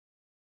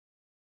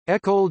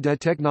École de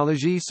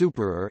technologie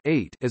supérieure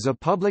 (8) is a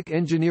public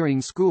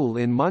engineering school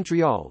in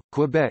Montreal,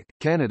 Quebec,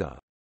 Canada.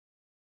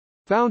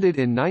 Founded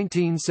in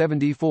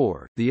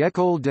 1974, the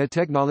École de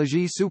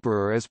technologie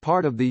supérieure is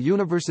part of the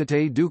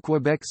Université du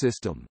Québec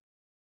system.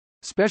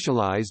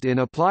 Specialized in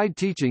applied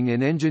teaching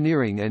in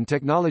engineering and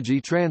technology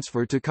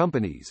transfer to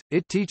companies,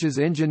 it teaches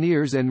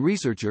engineers and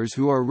researchers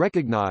who are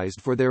recognized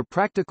for their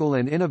practical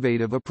and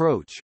innovative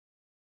approach.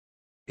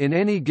 In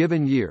any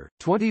given year,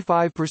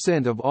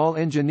 25% of all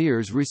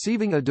engineers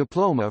receiving a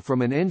diploma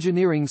from an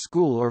engineering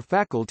school or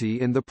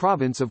faculty in the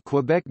province of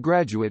Quebec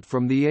graduate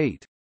from the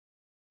 8.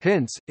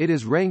 Hence, it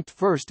is ranked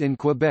first in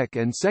Quebec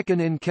and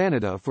second in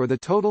Canada for the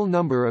total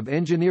number of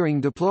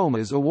engineering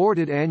diplomas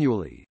awarded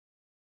annually.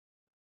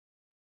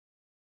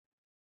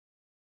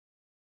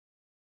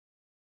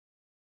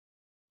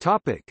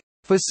 Topic: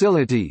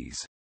 Facilities.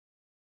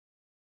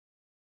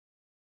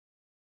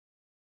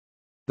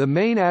 The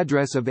main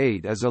address of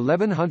 8 is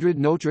 1100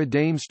 Notre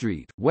Dame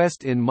Street,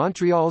 west in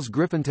Montreal's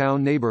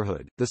Griffintown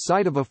neighborhood, the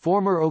site of a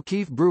former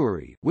O'Keeffe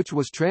brewery, which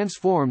was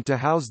transformed to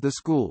house the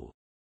school.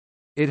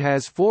 It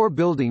has 4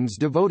 buildings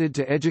devoted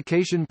to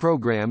education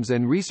programs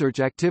and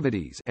research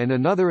activities, and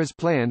another is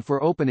planned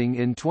for opening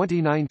in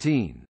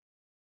 2019.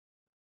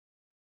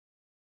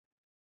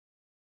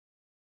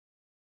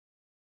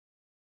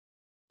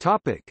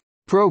 Topic: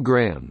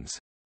 Programs.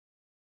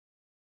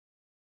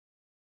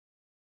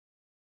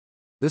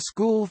 The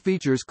school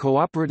features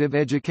cooperative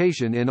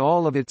education in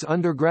all of its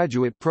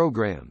undergraduate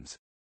programs.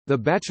 The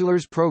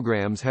bachelor's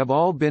programs have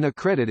all been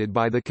accredited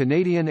by the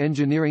Canadian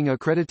Engineering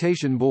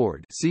Accreditation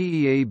Board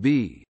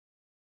 (CEAB).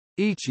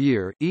 Each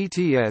year,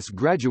 ETS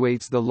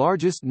graduates the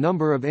largest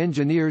number of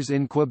engineers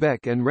in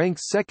Quebec and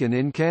ranks second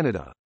in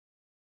Canada.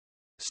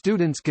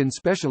 Students can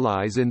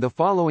specialize in the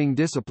following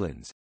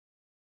disciplines: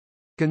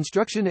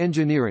 construction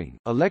engineering,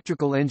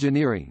 electrical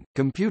engineering,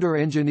 computer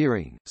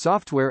engineering,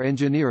 software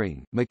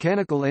engineering,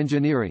 mechanical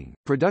engineering,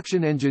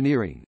 production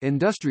engineering,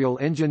 industrial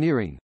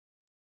engineering.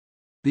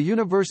 The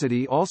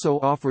university also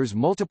offers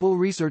multiple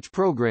research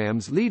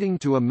programs leading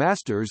to a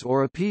master's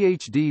or a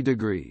PhD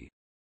degree.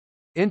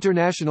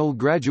 International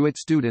graduate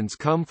students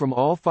come from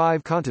all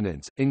 5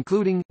 continents,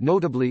 including,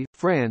 notably,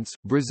 France,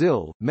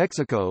 Brazil,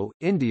 Mexico,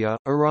 India,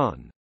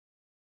 Iran.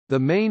 The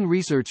main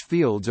research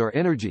fields are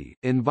energy,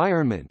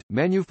 environment,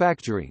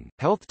 manufacturing,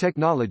 health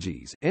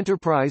technologies,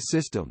 enterprise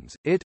systems,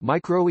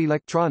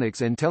 microelectronics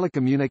and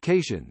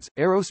telecommunications,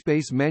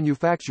 aerospace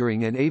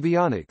manufacturing and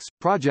avionics,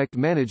 project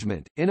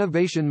management,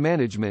 innovation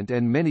management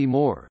and many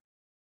more.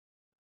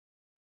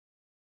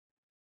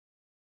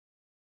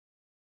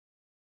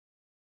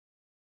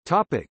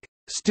 Topic: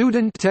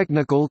 Student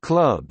technical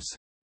clubs.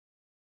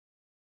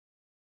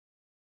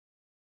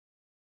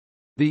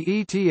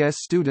 The ETS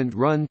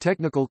student-run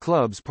technical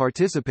clubs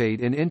participate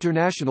in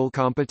international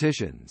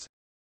competitions.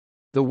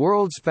 The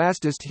world's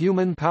fastest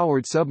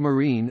human-powered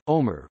submarine,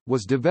 Omer,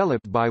 was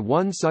developed by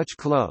one such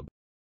club.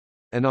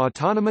 An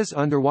autonomous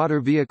underwater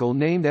vehicle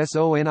named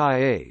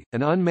SONIA,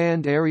 an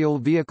unmanned aerial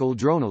vehicle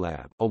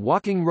Dronelab, a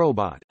walking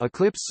robot,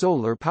 Eclipse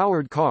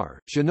solar-powered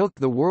car, Chinook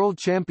the world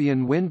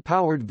champion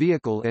wind-powered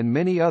vehicle and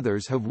many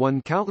others have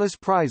won countless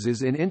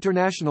prizes in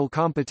international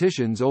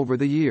competitions over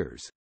the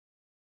years.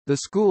 The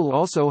school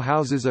also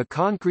houses a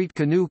concrete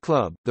canoe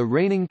club, the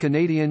reigning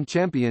Canadian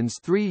champions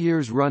 3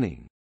 years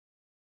running.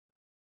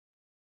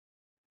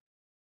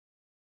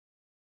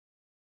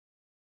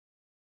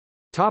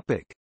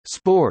 Topic: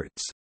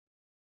 Sports.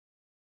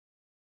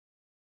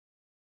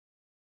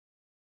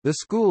 The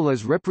school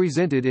is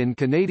represented in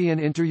Canadian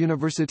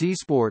interuniversity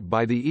sport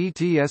by the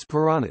ETS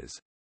Piranhas.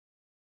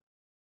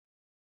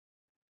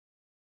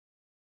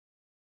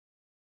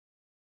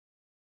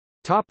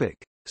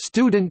 Topic: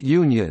 Student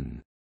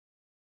union.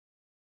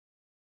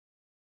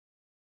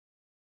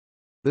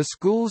 The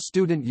school's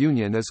student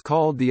union is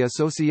called the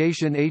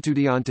Association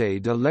étudiante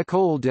de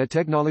l'École de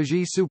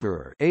technologie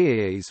supérieure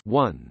 (AAAS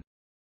 1).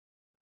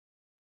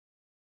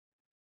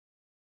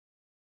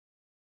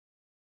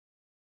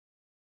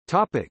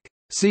 Topic: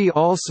 See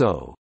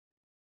also: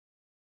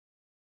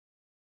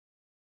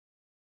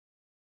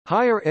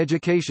 Higher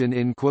education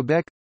in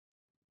Quebec,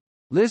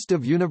 List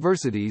of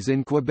universities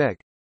in Quebec,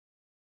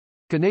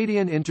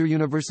 Canadian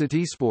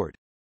interuniversity sport,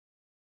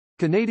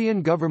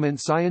 Canadian Government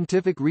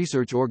Scientific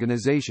Research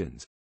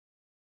Organizations,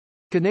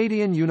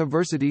 Canadian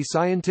University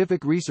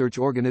Scientific Research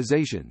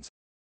Organizations,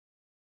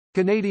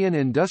 Canadian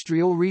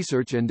Industrial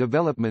Research and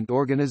Development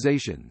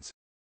Organizations.